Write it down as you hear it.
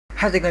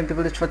How's it going,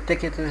 people? It's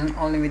FrostZTech here. This is an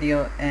all-new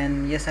video,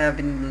 and yes, I have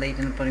been late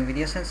in uploading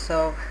videos since,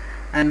 so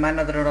and might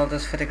not upload all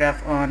this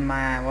photograph on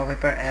my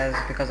wallpaper as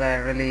because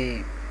I'm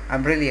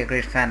really a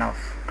great fan of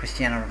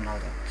Cristiano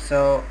Ronaldo.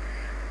 So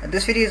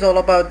this video is all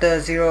about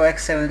the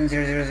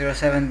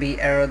 0xc00007b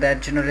error that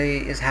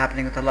generally is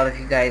happening with a lot of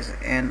you guys,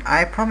 and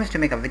I promised to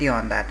make a video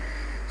on that.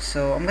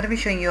 So I'm going to be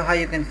showing you how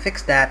you can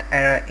fix that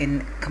error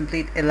in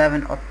complete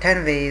 11 or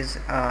 10 ways.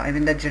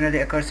 That generally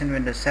occurs in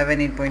Windows 7,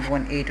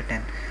 8.1, 8 to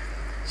 10.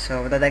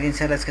 So with that being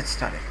said, let's get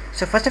started.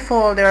 So first of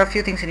all, there are a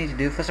few things you need to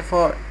do. First of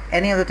all,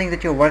 any of the things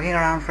that you're working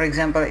around, for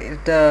example,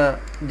 if the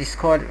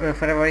Discord or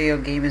whatever your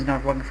game is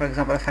not working, for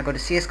example, if I go to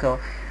CSGO,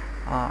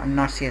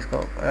 not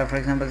CSGO, for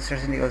example, this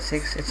Resident Evil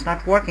 6, it's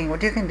not working.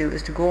 What you can do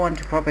is to go on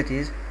to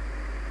properties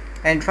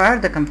and try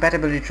out the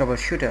compatibility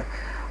troubleshooter.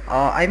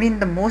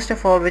 The most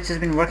of all which has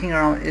been working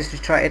around is to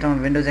try it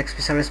on Windows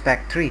XP Service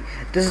Pack 3.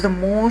 This is the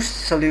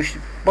most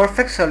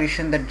perfect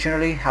solution that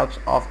generally helps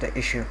off the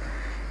issue.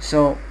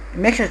 So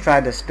make sure to try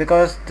this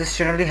because this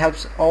generally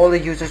helps all the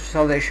users to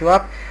solve the issue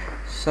up.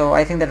 So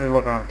I think that will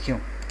work around with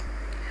you.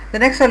 The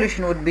next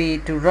solution would be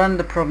to run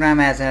the program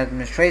as an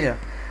administrator.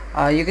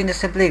 You can just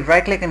simply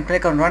right click and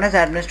click on run as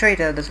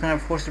administrator. That's going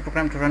to force the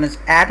program to run as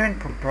admin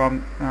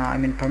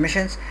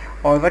permissions.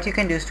 Or what you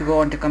can do is to go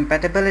on to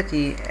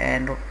compatibility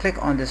and click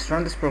on this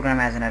run this program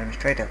as an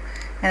administrator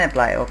and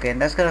apply OK,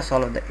 and that's going to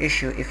solve the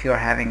issue if you are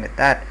having with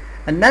that.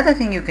 Another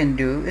thing you can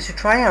do is to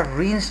try out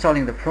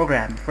reinstalling the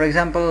program. For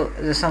example,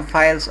 there's some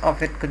files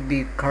of it could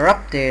be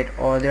corrupted,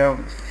 or there are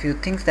few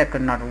things that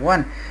could not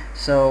run.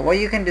 So what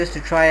you can do is to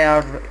try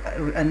out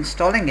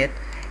installing it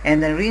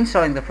and then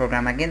reinstalling the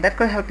program again. That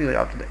could help you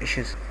out with the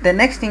issues. The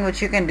next thing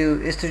which you can do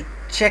is to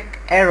check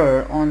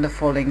error on the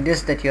following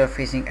disk that you are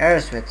facing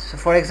errors with. So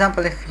for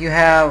example, if you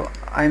have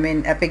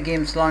Epic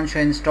Games Launcher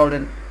installed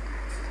in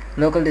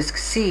local disk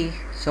C,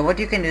 so what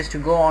you can do is to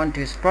go on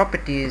to its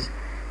properties,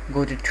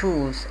 go to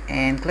tools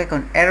and click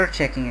on error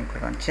checking and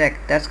click on check.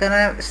 That's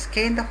gonna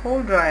scan the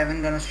whole drive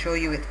and gonna show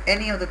you with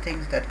any of the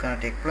things that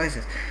gonna take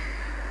places.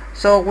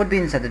 So it would be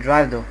inside the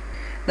drive though.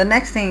 The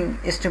next thing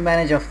is to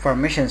manage your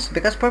permissions,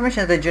 because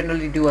permissions they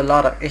generally do a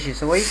lot of issues.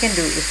 So what you can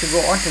do is to go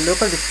on to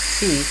local disk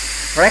C,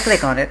 right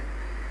click on it,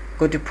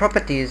 go to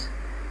properties.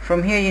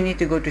 From here you need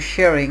to go to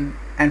sharing,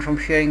 and from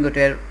sharing go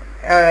to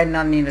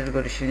not needed to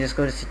go to sharing, just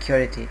go to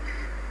security.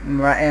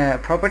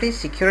 Properties,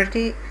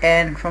 security,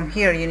 and from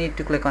here you need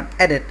to click on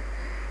edit.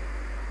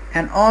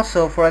 And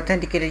also for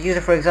authenticated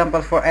user, for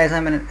example, as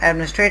I'm an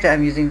administrator,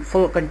 I'm using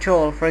full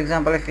control. For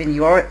example, if in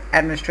your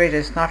administrator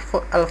is not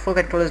full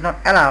control is not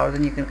allowed,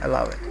 then you can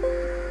allow it.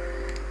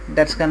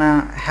 That's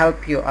gonna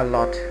help you a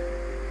lot.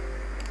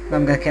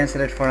 I'm gonna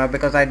cancel it for now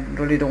because I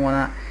really don't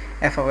wanna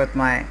F up with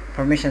my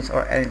permissions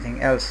or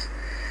anything else.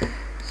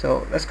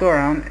 So let's go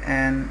around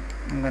and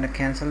I'm gonna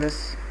cancel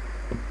this.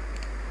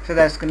 So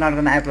that's not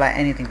going to apply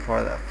anything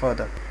further.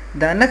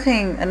 Another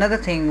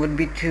thing would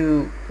be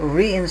to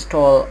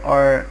reinstall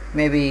or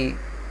maybe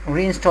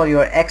reinstall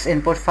your X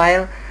input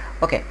file.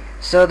 Okay,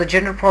 so the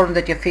general problem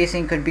that you're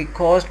facing could be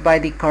caused by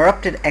the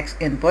corrupted X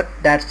input.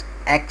 That's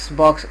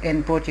Xbox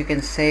input, you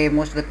can say,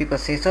 most of the people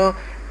say so,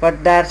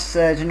 but that's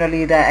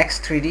generally the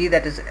X3D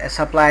that is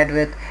supplied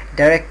with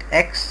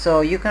DirectX.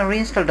 So you can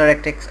reinstall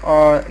DirectX,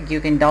 or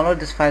you can download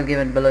this file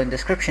given below in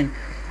description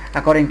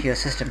according to your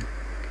system.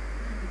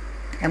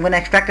 I'm going to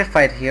extract a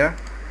file here.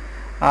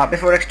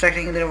 Before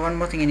extracting, there is one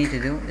more thing you need to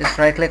do. Just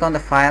right click on the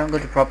file, go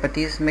to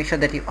properties, make sure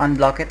that you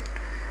unblock it,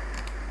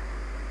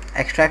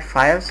 extract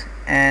files,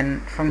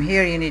 and from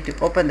here you need to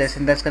open this,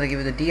 and that's going to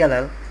give you the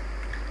DLL.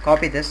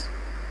 Copy this,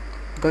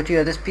 go to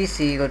your this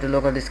PC, go to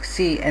local disk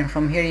C, and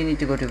from here you need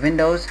to go to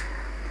Windows.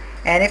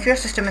 And if your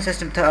system is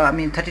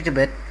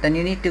 32-bit, then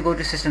you need to go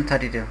to system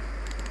 32.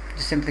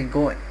 Just simply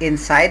go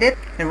inside it,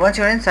 and once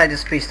you're inside,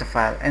 just paste the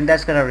file, and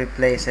that's going to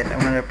replace it.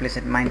 I'm going to replace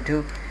it mine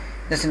too,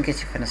 just in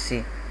case you want to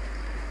see.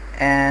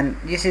 And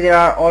you see there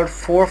are all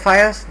 4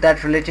 files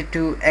that related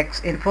to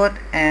X input,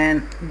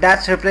 and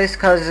that's replaced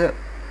because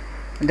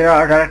there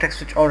are DirectX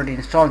which already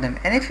installed them.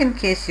 And if in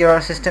case your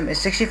system is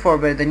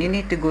 64-bit, then you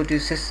need to go to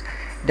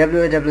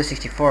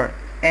sysww64,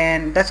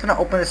 and that's going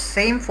to open the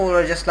same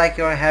folder just like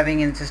you're having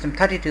in system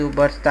 32,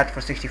 but that's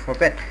for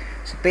 64-bit.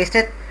 So paste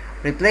it,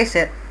 replace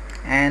it,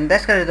 and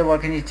that's going to do the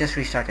work. And you just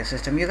restart your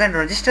system. You can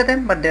register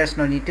them, but there's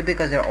no need to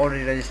because they're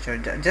already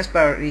registered. Just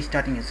by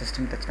restarting your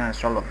system, that's going to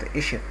solve the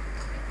issue.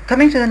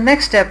 Coming to the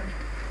next step,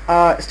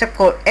 step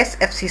called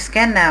Sfc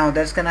Scan. Now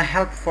that's going to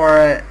help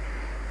for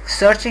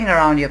searching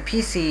around your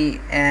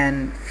PC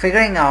and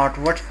figuring out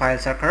what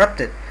files are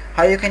corrupted.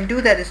 How you can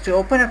do that is to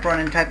open up run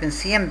and type in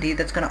cmd.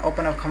 That's going to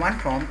open up command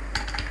prompt,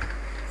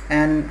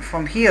 and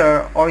from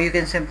here, or you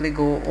can simply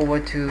go over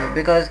to,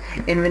 because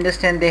in Windows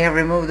 10 they have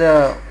removed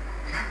the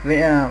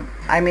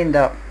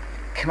the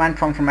command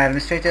prompt from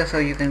administrator. So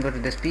you can go to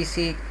this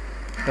PC,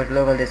 go to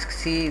local disk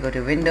C, go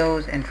to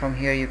Windows, and from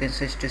here you can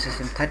switch to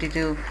system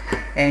 32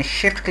 and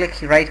shift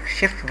right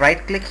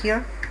click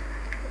here,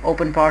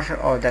 open partial.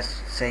 Oh,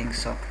 that's saying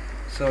so.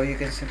 So you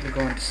can simply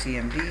go into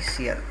CMD,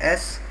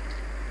 CLS,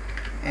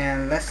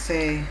 and let's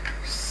say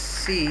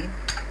C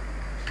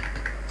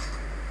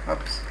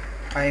oops,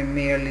 I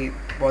merely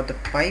bought the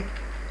pipe.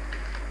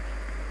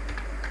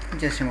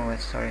 Just remove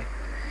it, sorry.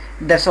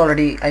 That's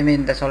already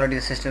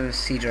the system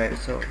C drive,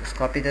 so just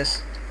copy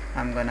this.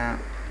 I'm gonna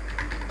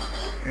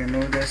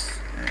remove this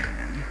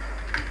and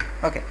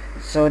okay,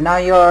 so now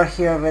you're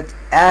here with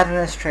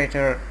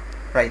administrator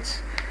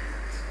rights.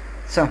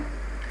 So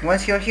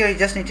once you're here, you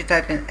just need to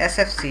type in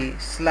sfc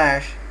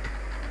scan.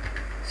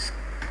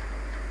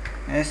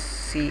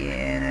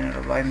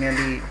 I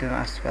merely do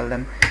not spell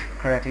them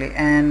correctly,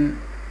 and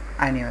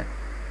I knew it.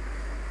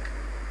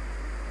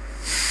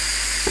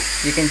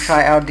 You can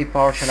try out the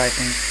PowerShell. I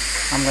think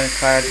I'm going to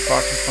try out the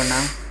PowerShell for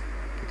now.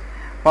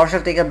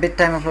 PowerShell take a bit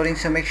time of loading,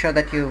 so make sure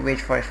that you wait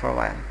for it for a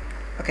while.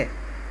 Okay,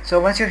 so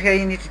once you're here,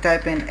 you need to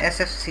type in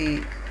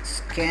sfc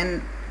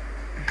scan,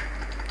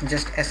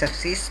 just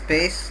sfc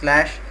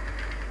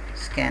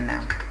 /scan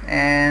now,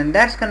 and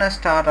that's gonna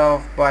start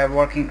off by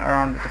working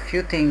around with a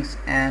few things,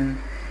 and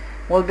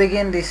we'll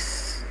begin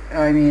this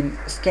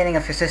scanning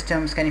of your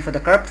system, scanning for the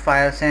corrupt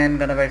files, and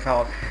gonna verify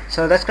all.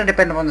 So that's gonna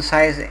depend upon the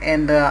size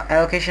and the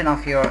allocation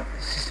of your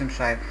system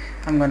drive.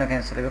 I'm gonna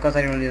cancel it because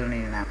I really don't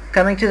need it now.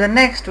 Coming to the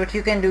next, what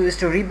you can do is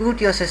to reboot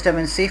your system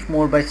in safe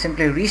mode by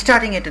simply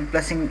restarting it and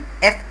pressing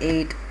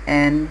F8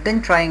 and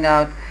then trying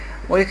out.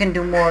 What you can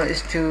do more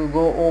is to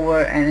go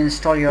over and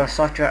install your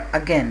software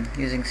again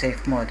using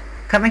safe mode.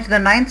 Coming to the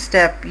 9th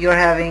step, you're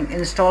having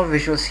install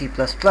Visual C++.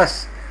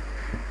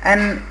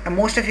 And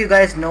most of you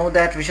guys know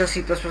that Visual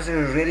C++ is a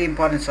really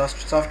important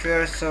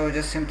software, so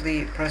just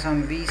simply press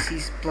on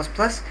VC++,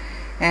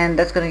 and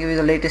that's going to give you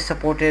the latest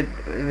supported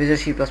Visual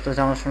C++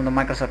 downloads from the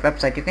Microsoft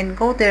website. You can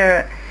go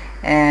there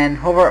and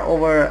hover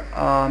over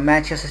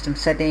match your system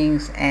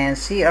settings and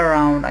see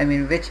around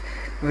which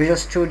Visual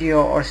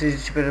Studio or C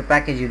Distributor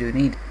package you do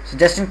need. So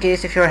just in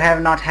case if you're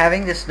not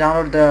having, just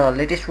download the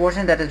latest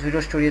version, that is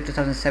Visual Studio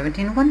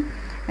 2017 one,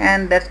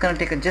 and that's going to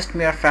take just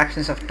mere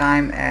fractions of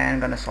time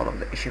and going to solve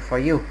the issue for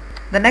you.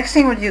 The next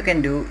thing what you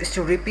can do is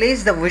to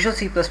replace the Visual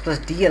C++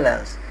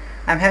 DLLs.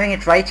 I'm having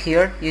it right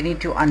here. You need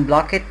to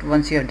unblock it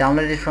once you have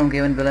downloaded it from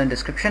given below in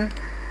description,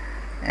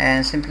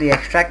 and simply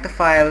extract the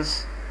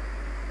files,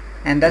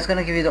 and that's going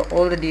to give you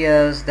all the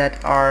DLLs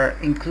that are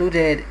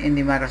included in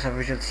the Microsoft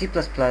Visual C++.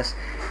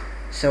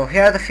 So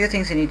here are the few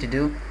things you need to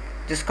do.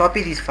 Just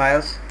copy these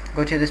files,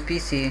 go to this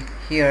PC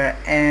here,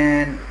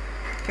 and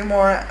few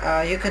more.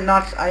 You could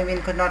not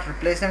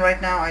replace them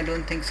right now, I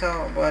don't think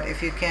so, but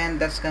if you can,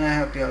 that's gonna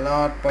help you a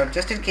lot. But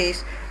just in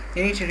case,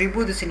 you need to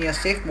reboot this in your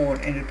safe mode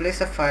and replace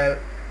the file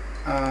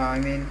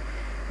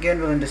given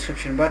below in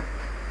description, but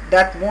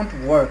that won't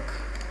work.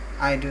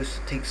 I do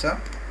think so.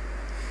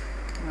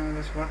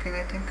 That's working,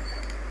 I think.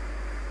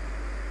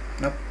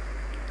 Nope.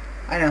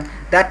 I know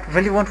that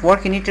really won't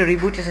work. You need to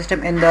reboot your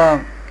system in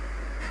the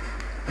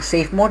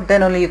safe mode,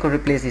 then only you could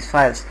replace these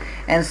files.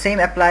 And same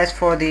applies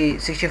for the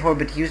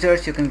 64-bit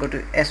users. You can go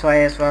to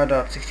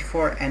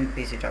sysvar.64 and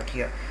paste it out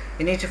here.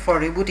 You need to, for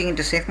rebooting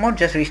into safe mode,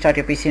 just restart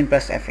your PC and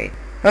press F8.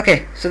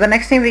 Okay, so the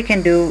next thing we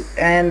can do,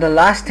 and the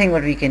last thing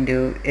what we can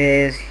do,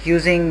 is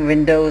using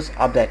Windows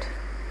Update.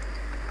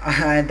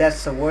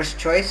 That's the worst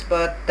choice,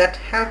 but that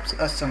helps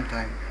us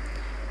sometime.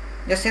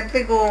 Just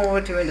simply go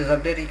over to Windows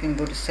Update. You can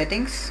go to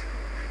settings,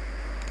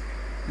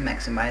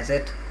 maximize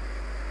it,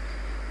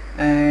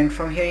 and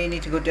from here you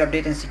need to go to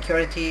update and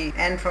security,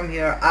 and from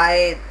here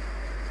I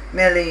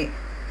merely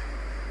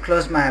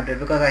close my update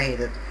because I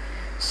hate it.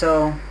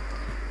 So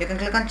you can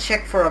click on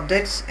check for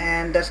updates,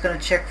 and that's going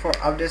to check for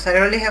updates. I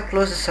really have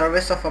closed the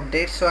service of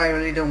updates, so I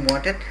really don't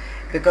want it,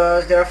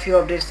 because there are a few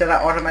updates that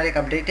are automatic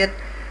updated.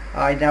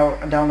 I now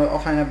download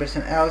offline updates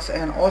and else,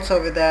 and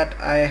also with that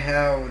I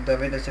have the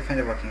Windows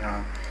Defender working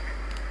around.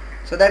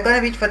 So that's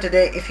gonna be it for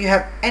today. If you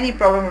have any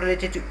problem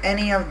related to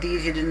any of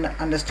these, you didn't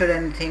understood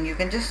anything, you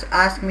can just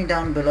ask me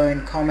down below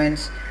in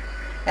comments.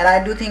 And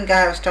I do think I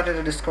have started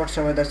a Discord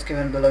server that's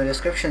given below in the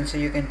description, so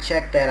you can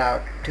check that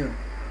out too.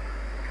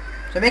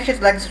 So make sure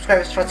to like and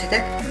subscribe to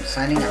FrostZTech. I'm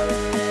signing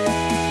out.